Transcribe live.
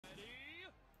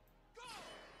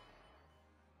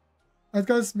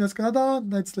Alright guys, Meowscarada,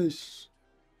 Night Slash.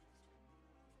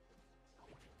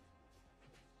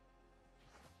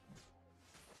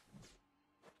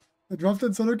 A draft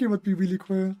in SoloQ would be really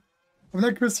cool. I mean,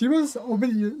 like, Chris, he was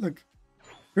already, like,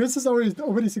 Chris is already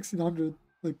 1600.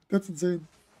 Like, that's insane.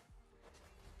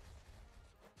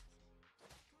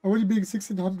 Already being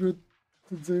 1600,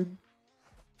 it's insane.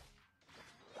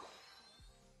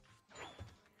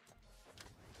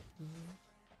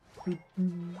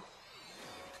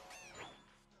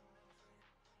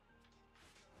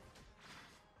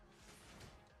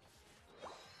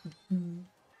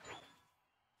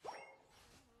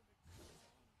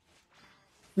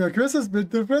 Yeah, Chris is a bit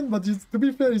different, but to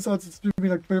be fair, he's also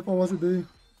streaming like 12 hours a day.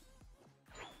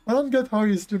 I don't get how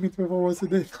he's streaming 12 hours a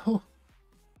day now.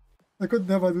 I could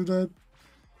never do that.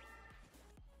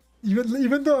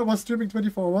 Even though I was streaming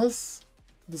 24 hours,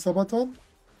 the subathon, it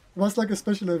was like a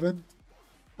special event.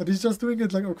 But he's just doing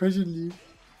it like occasionally.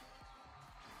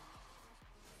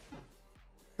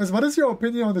 Guys, what is your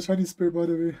opinion on the shiny spear, by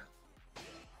the way?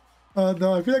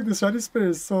 No, I feel like the shiny spear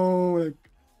is so like...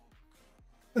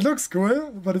 It looks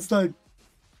cool, but it's like...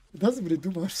 It doesn't really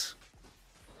do much.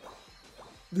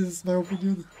 This is my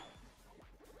opinion.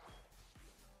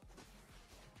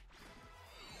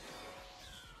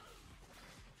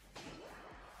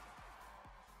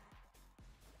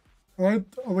 Alright,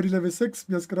 already level 6,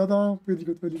 Meowscarada, really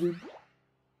good early game.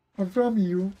 I'm from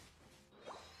EU.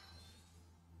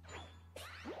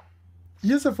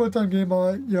 He is a full-time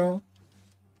gamer, yeah.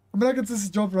 I mean, like, it's his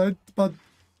job, right? But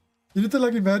you need to,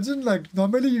 like, imagine, like,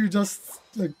 normally you just,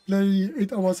 like, play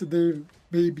 8 hours a day,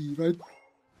 maybe, right?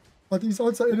 But he's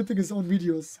also editing his own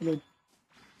videos, so, like,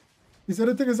 he's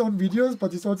editing his own videos,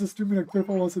 but he's also streaming, like, 12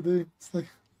 hours a day. It's like,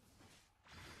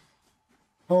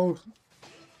 how?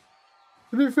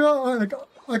 To be fair,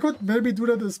 I could maybe do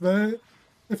that as well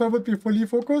if I would be fully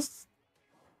focused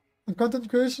on content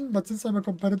creation, but since I'm a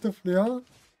competitive player,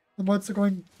 I'm also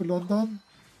going to London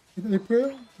in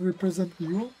April to represent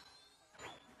EU.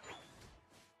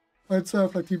 I also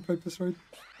have like team practice, right?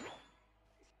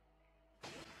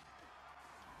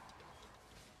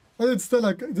 But it's still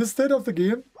like, this state of the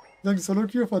game, playing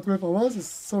SoloQ for 12 hours is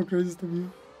so crazy to me.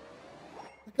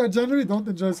 Like, I generally don't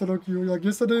enjoy SoloQ. Like,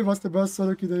 yesterday was the best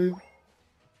SoloQ day.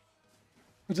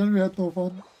 I generally had no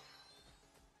fun.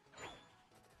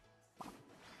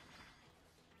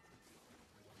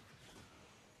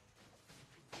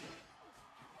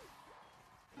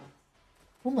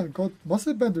 Oh my god,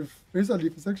 Muscle Band with Razor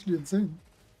Leaf is actually insane.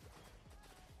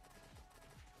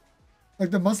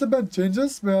 Like the Muscle Band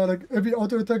changes where like every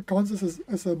auto attack counts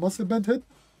as a Muscle Band hit.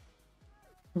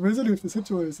 The Razor Leaf, the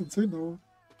situation is insane now.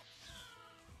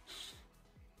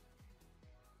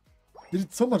 He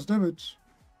did so much damage.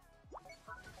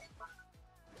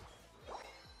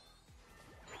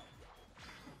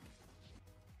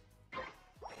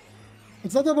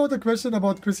 It's not about the question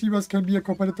about Chris Evers can be a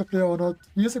competitive player or not.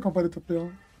 He is a competitive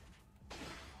player.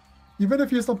 Even if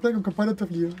he is not playing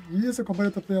competitively, he is a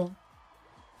competitive player.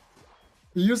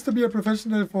 He used to be a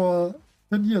professional for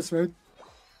 10 years, right?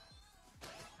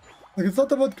 Like, it's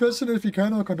not about question if he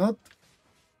can or cannot.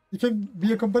 He can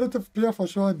be a competitive player for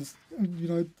sure, and you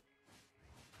know,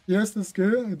 he has the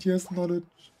skill and he has the knowledge.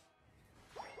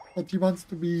 But he wants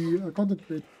to be a content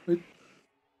creator, right?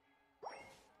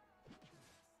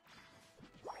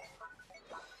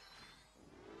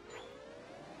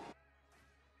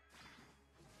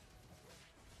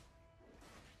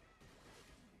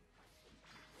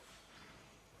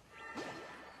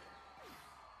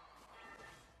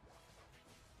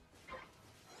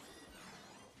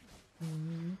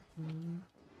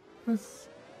 Yes.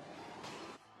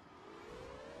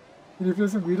 Can you play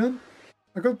some Greedent?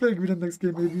 I could play Greedent next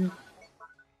game maybe.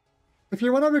 If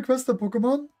you wanna request a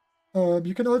Pokemon,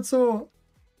 you can also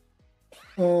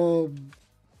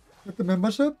get the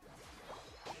membership.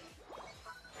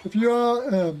 If you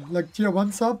are like tier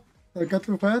 1 sub, like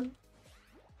Ghatlue fan,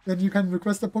 then you can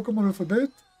request a Pokemon with a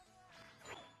build.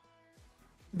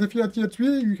 And if you are tier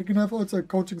 3, you can have also a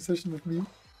coaching session with me.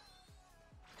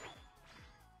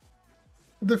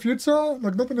 In the future,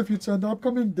 like not in the future, in the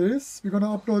upcoming days, we're gonna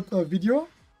upload a video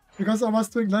because I was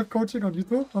doing live coaching on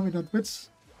YouTube, I mean on Twitch,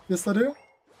 yesterday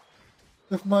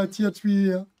with my tier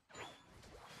 3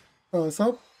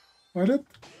 sub, Violet.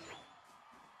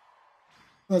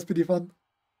 That was pretty fun.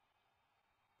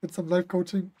 Did some live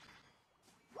coaching.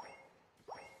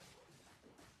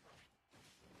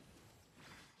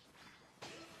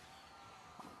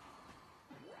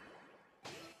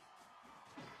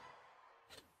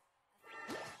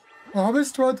 I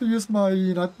always try to use my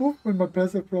Night Move when my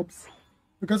passive drops.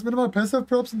 Because when my passive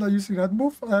drops and I use Night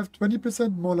Move, I have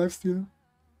 20% more lifesteal.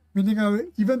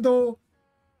 Meaning even though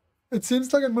It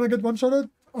seems like I'm gonna get one-shotted.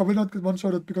 I will not get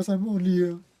one-shotted because I'm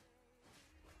only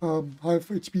half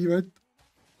HP, right?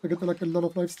 I get like a lot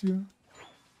of lifesteal.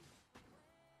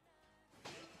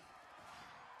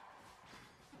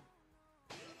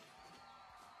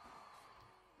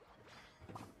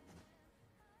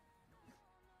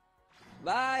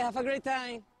 Bye, have a great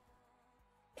time.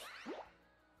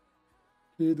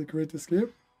 Okay, the Great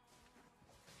Escape.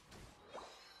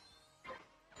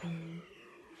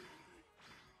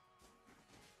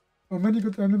 How many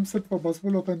good emblems set for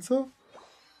Buzzwole offensive? I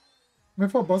mean,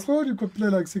 for Buzzwole, you could play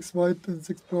like 6 white and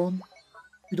 6 brown.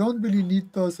 You don't really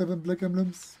need the 7 black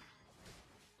emblems.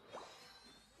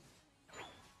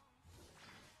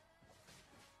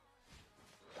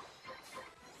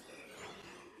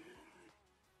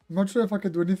 I'm not sure if I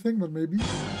can do anything, but maybe.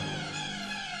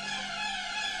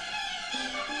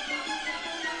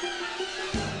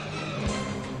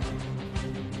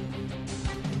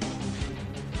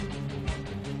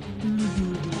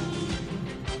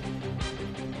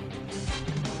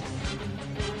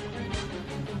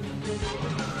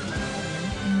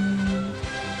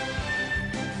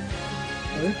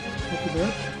 Right, not too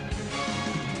bad.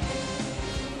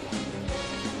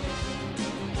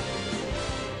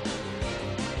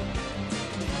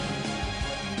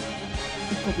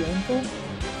 Copy info.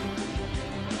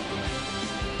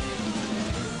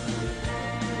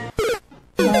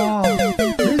 Wow!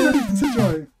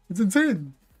 It's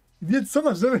insane! It did so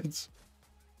much damage!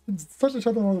 It's such a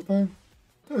short amount of time.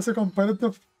 As a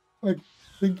competitive, like,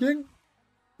 thinking,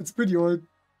 it's pretty old.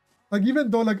 Like,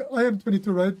 even though, like, I am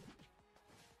 22, right?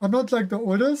 I'm not, like, the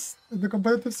oldest in the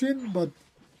competitive scene, but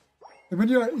when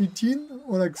you're 18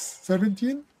 or, like,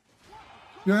 17,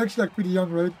 you're actually, like, pretty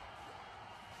young, right?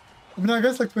 I mean, I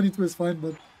guess, like, 22 is fine,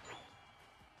 but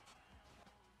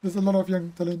there's a lot of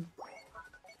young talent.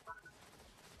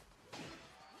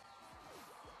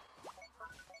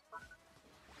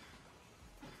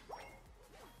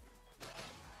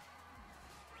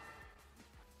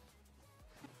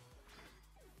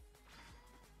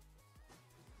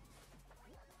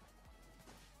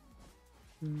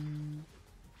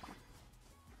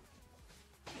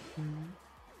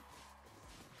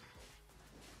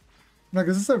 Like,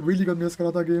 this is a really good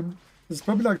Meowscarada game. It's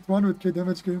probably like 200k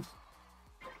damage game.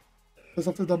 Because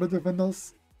of the double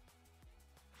defenders.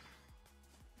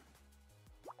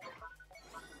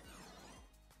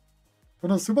 But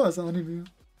no, Super is an anime.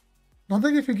 Not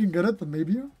think if you can get it, but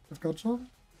maybe. With Ghatlue.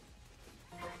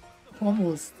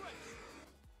 Almost.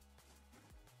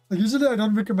 Like, usually I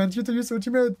don't recommend you to use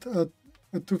ultimate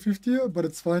at 250, but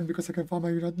it's fine because I can farm my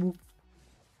unit move.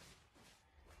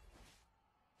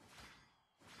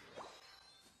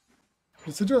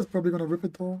 The Sidra is probably gonna rip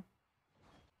it though.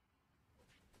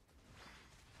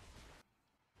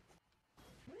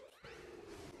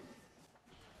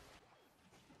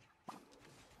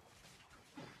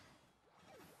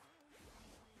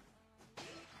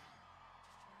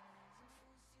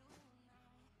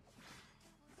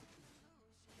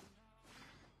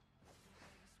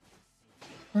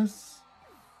 Nice.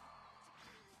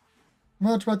 I'm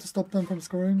gonna try to stop them from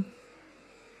scoring.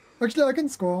 Actually, I can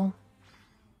score.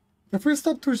 If we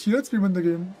stop 2 shields, we win the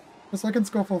game. Because I can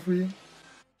score for free.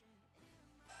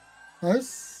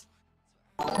 Nice.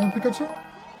 One Pikachu.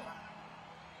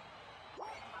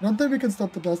 I don't think we can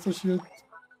stop the Blaster shield.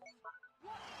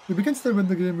 Yeah, we can still win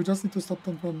the game, we just need to stop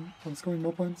them from scoring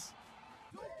more points.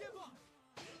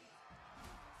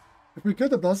 If we kill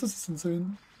the Blasters, it's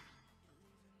insane.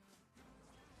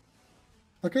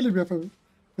 Luckily we have a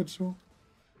good show.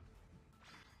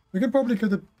 We can probably kill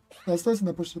the Blasters and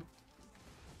I push it.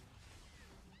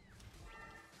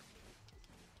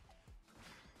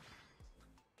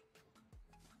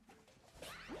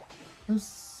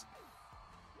 Yes.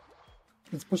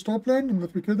 Let's push top lane, and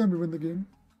if we kill them, we win the game.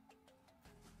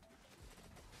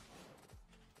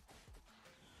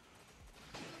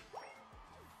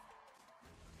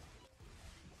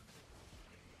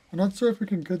 I'm not sure if we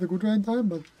can kill the Ghatlue in time,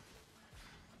 but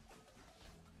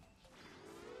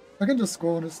I can just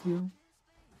score, honestly.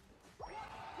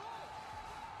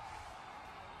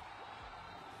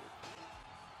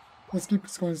 Let's keep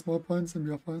scoring small points and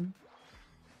we are fine.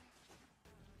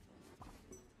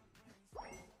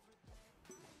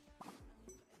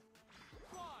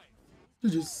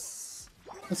 GG's.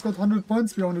 Let's got 100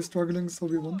 points, we are only struggling, so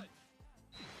we won.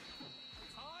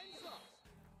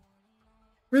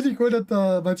 Really cool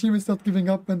that my team is not giving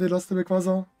up when they lost to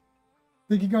Rayquaza.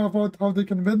 Thinking about how they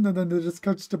can win and then they just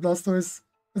catch the Blastoise.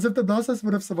 As if the Blastoise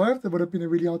would have survived, it would have been a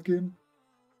really hard game.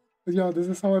 But yeah, this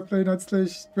is how I play Night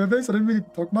Slash 12 days. I didn't really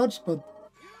talk much, but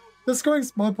just scoring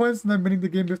small points and then winning the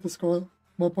game with the score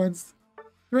small points.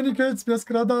 20 kills,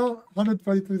 Meowscarada,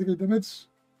 143 damage.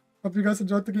 Hope you guys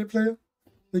enjoyed the gameplay.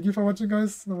 Thank you for watching,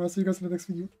 guys, and I'll see you guys in the next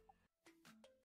video.